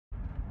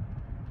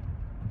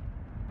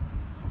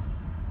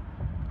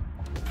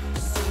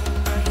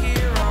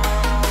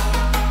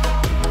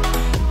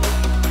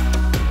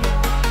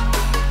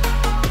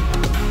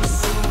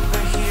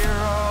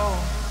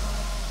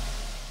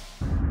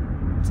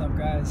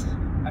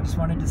I just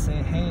wanted to say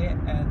hey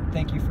and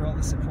thank you for all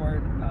the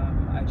support.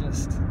 I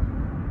just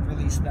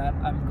released that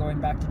I'm going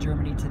back to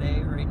Germany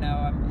today. Right now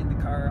I'm in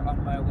the car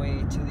on my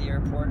way to the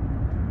airport.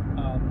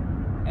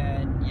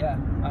 And yeah,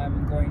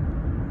 I'm going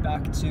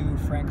back to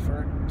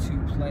Frankfurt to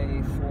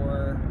play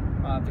for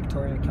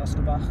Victoria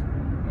Kelsterbach,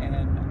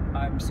 and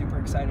I'm super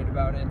excited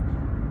about it.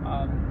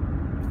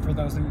 For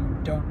those who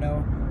don't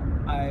know,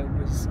 I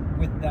was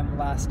with them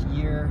last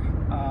year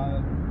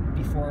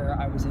before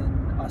I was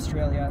in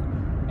Australia,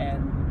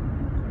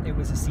 and it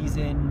was a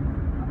season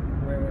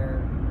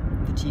where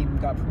the team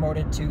got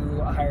promoted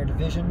to a higher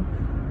division,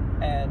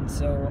 and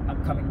so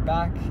I'm coming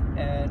back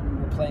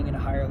and we're playing in a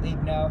higher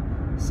league now,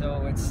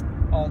 so it's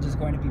all just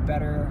going to be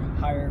better,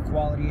 higher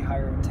quality,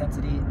 higher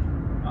intensity.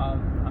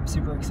 I'm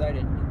super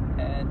excited,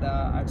 and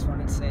I just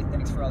wanted to say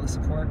thanks for all the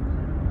support.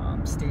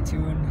 Stay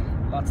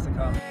tuned, lots to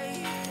come.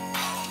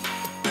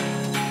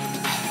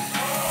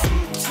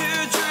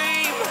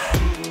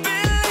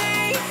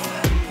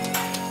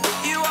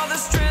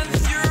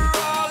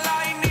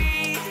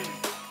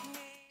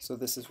 So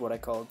this is what I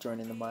call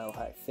joining the Mile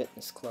High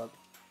Fitness Club.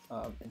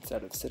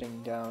 Instead of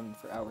sitting down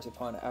for hours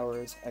upon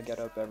hours, I get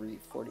up every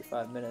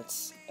 45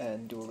 minutes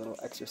and do a little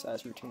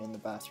exercise routine in the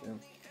bathroom.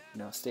 You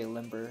know, stay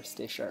limber,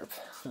 stay sharp.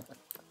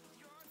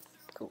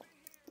 Cool.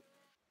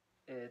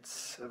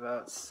 It's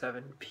about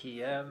 7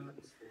 p.m.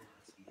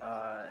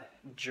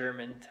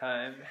 German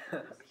time.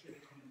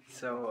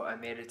 So I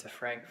made it to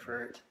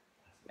Frankfurt,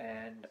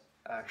 and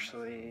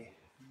actually,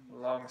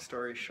 long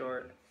story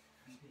short,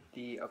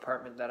 the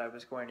apartment that I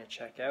was going to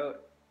check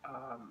out,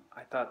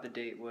 I thought the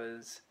date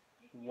was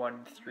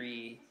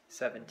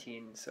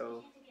 1/3/17,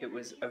 so it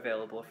was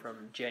available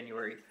from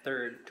January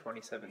 3rd,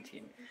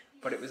 2017,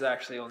 but it was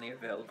actually only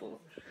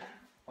available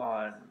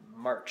on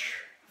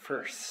March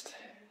 1st,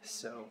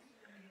 so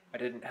I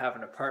didn't have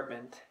an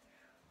apartment,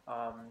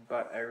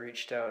 but I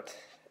reached out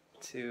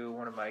to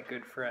one of my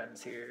good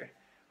friends here,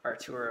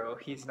 Arturo.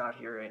 He's not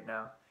here right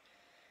now.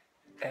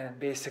 And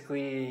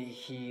basically,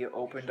 he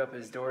opened up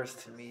his doors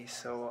to me,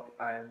 so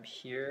I'm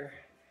here,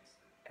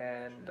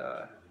 and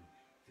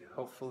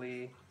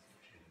hopefully,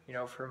 you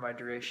know, for my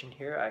duration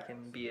here, I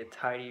can be a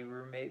tidy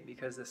roommate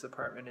because this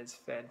apartment is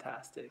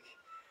fantastic.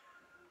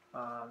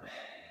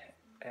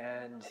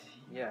 And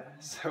yeah,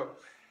 so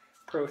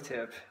pro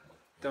tip,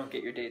 don't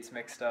get your dates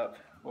mixed up,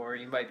 or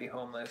you might be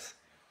homeless,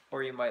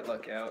 or you might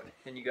luck out,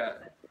 and you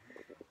got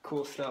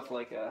cool stuff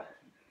like a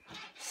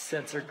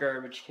sensor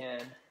garbage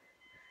can.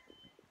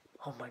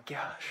 Oh my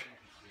gosh.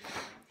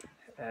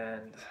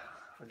 And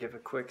I'll give a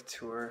quick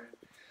tour.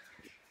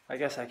 I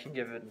guess I can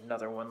give it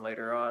another one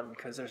later on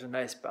because there's a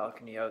nice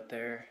balcony out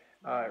there.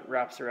 It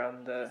wraps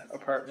around the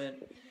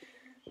apartment.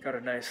 Got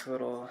a nice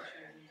little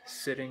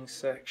sitting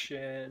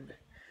section,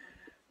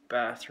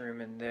 bathroom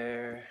in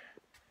there,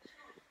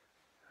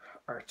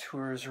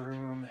 Arturo's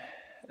room,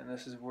 and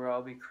this is where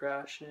I'll be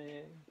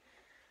crashing.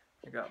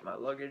 I got my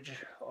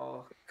luggage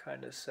all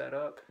kind of set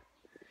up.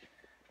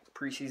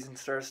 Preseason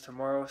starts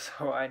tomorrow,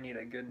 so I need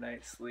a good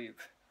night's sleep.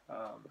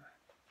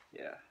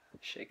 Yeah,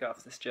 shake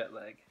off this jet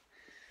lag.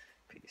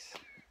 Peace.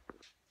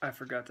 I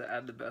forgot to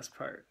add the best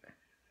part.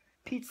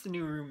 Pete's the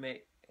new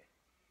roommate.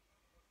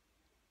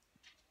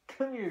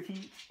 Come here,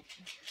 Pete.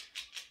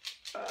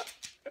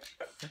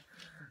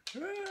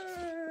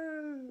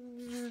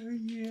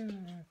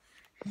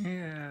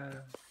 Yeah.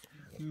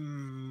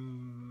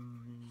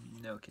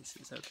 No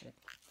kisses, okay.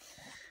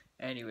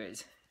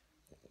 Anyways,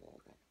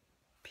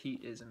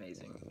 Pete is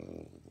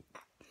amazing.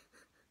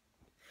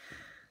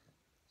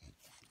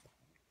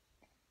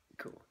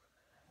 Cool.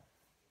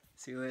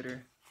 See you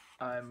later.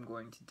 I'm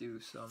going to do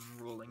some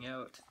rolling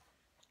out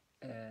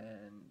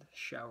and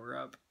shower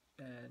up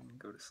and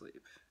go to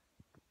sleep.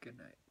 Good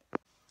night.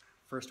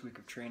 First week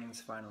of training's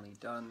finally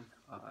done.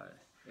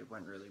 It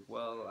went really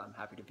well. I'm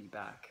happy to be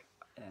back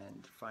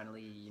and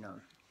finally, you know,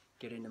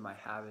 get into my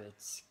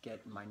habits,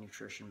 get my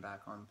nutrition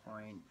back on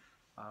point,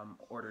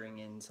 ordering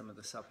in some of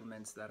the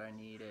supplements that I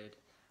needed,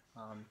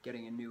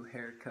 getting a new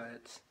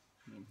haircut.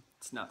 I mean,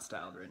 it's not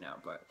styled right now,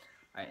 but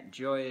I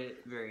enjoy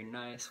it. Very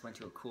nice. Went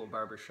to a cool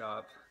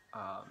barbershop.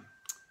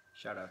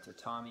 Shout out to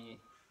Tommy.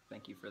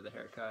 Thank you for the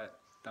haircut.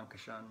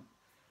 Dankeschön.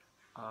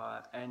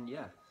 And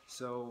yeah,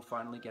 so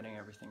finally getting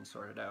everything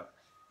sorted out.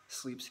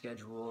 Sleep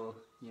schedule,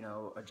 you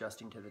know,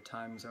 adjusting to the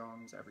time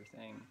zones,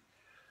 everything.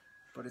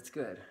 But it's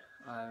good.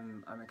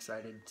 I'm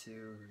excited to,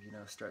 you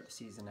know, start the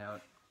season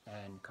out,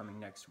 and coming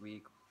next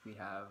week we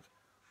have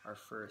our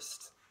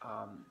first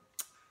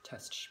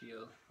test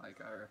spiel, like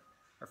our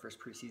first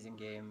preseason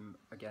game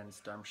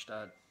against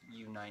Darmstadt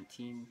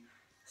U19.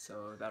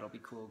 So that'll be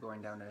cool,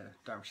 going down to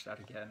Darmstadt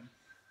again.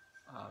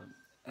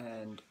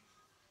 And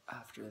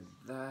after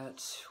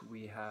that,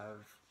 we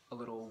have a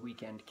little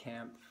weekend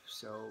camp,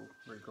 so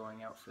we're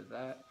going out for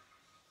that.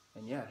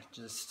 And yeah,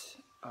 just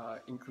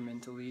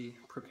incrementally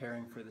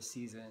preparing for the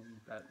season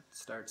that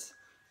starts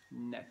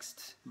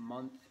next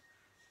month.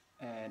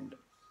 And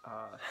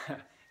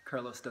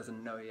Carlos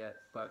doesn't know yet,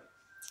 but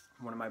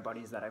one of my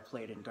buddies that I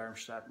played in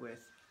Darmstadt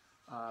with,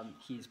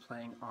 he's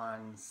playing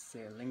on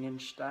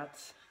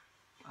Seligenstadt.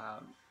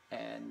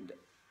 and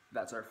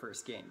that's our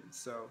first game.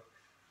 So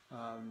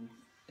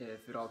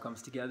if it all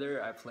comes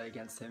together, I play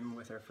against him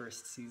with our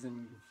first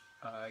season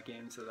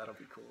game, so that'll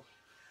be cool.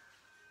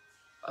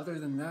 Other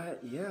than that,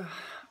 yeah,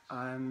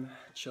 I'm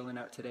chilling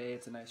out today.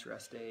 It's a nice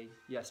rest day.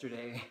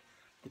 Yesterday,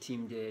 the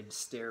team did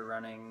stair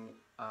running,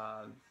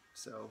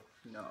 so,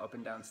 you know, up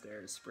and down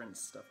stairs,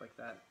 sprints, stuff like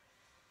that.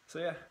 So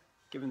yeah,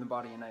 giving the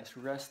body a nice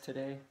rest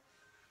today,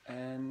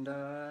 and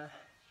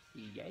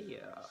yeah,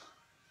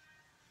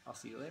 I'll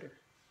see you later.